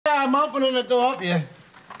I'm opening the door for you.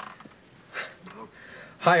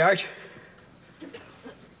 Hi, Arch.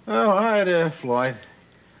 Oh, hi there, Floyd.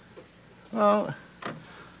 Well,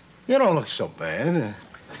 you don't look so bad.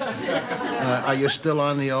 Are you still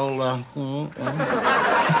on the old,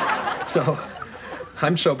 So,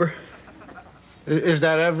 I'm sober. Is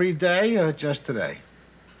that every day or just today?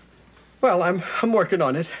 Well, I'm working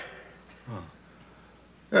on it. Oh.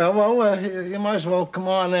 Yeah, well, you might as well come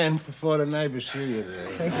on in before the neighbors see you there.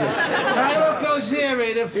 Thank you. Hey, look who's here,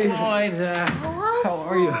 Edith, Floyd. Hello, How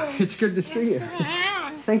are you? It's good to see you.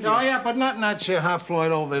 Thank you. Oh, yeah, but not your hat,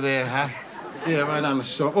 Floyd, over there, huh? Yeah, right on the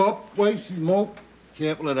sofa. Oh, wait, no.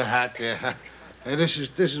 Careful of the hat there, huh? Hey, this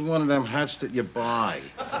is one of them hats that you buy.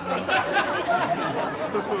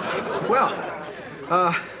 Well,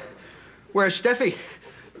 where's Steffi?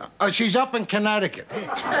 She's up in Connecticut. She's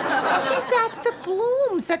at the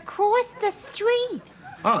Blooms across the street.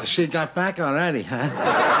 Oh, she got back already, huh?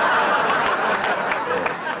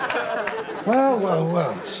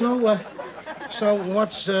 Well. So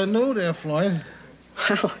what's new there, Floyd?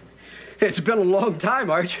 Well, it's been a long time,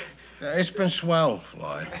 Arch. It's been swell,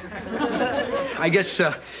 Floyd. I guess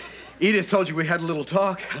Edith told you we had a little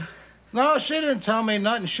talk, huh? No, she didn't tell me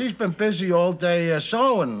nothing. She's been busy all day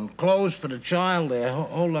sewing clothes for the child there.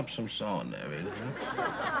 Hold up some sewing there, Edith.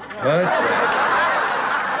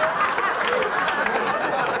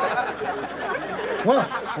 Well,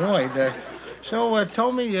 Floyd, so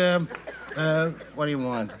tell me, what do you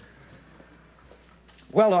want?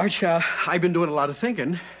 Well, Arch, I've been doing a lot of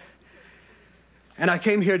thinking. And I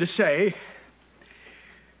came here to say,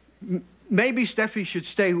 maybe Steffi should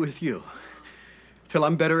stay with you till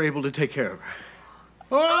I'm better able to take care of her.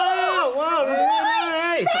 Oh, well,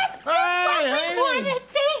 hey! That's just what we wanted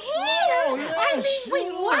to hear. Yes, I mean, we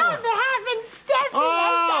love having Steffi.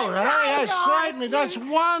 Oh, hey, certainly. That's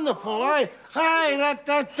wonderful. Hey,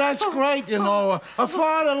 that's great, you know. A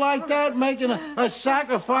father like that making a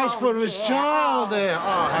sacrifice for his child there.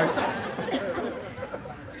 Oh,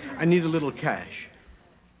 I need a little cash.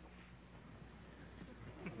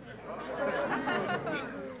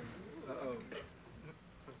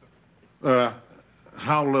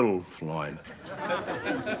 How little, Floyd?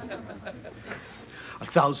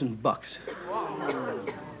 $1,000.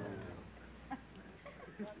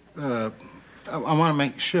 I want to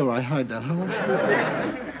make sure I heard that. How much?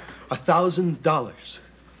 $1,000.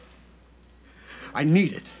 I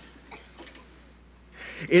need it.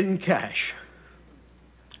 In cash.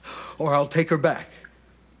 Or I'll take her back.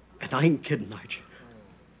 And I ain't kidding, Archie.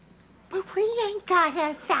 But we ain't got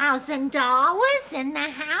 $1,000 in the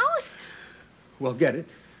house. Well, get it.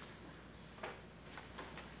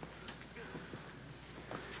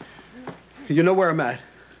 You know where I'm at.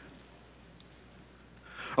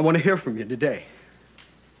 I want to hear from you today.